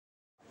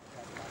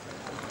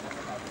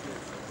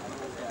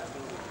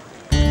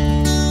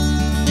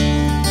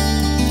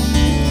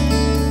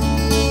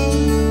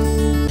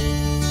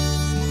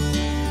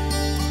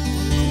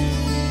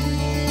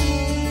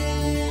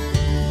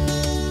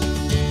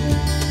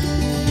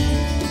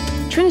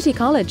Trinity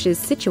College is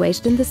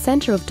situated in the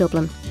centre of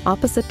Dublin,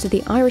 opposite to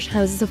the Irish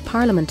Houses of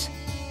Parliament.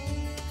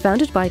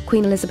 Founded by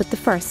Queen Elizabeth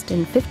I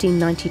in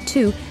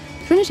 1592,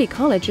 Trinity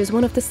College is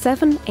one of the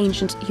 7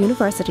 ancient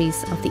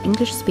universities of the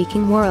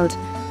English-speaking world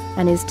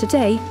and is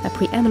today a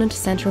preeminent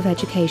centre of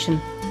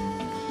education.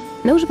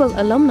 Notable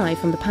alumni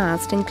from the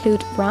past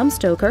include Bram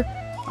Stoker,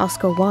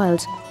 Oscar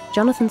Wilde,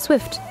 Jonathan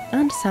Swift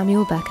and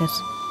Samuel Beckett.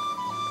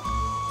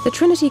 The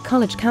Trinity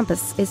College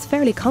campus is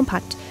fairly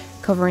compact,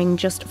 covering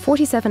just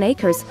 47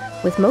 acres,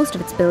 with most of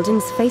its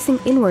buildings facing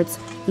inwards,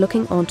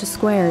 looking onto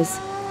squares.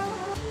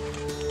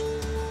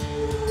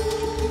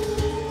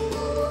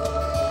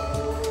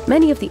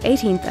 Many of the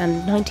 18th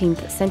and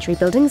 19th century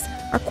buildings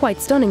are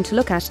quite stunning to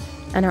look at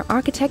and are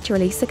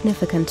architecturally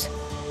significant.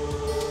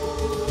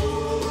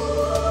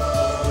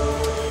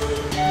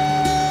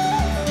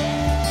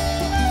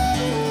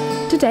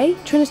 Today,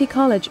 Trinity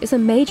College is a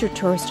major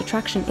tourist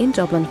attraction in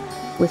Dublin,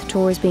 with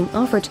tours being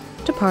offered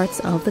to parts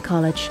of the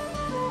college.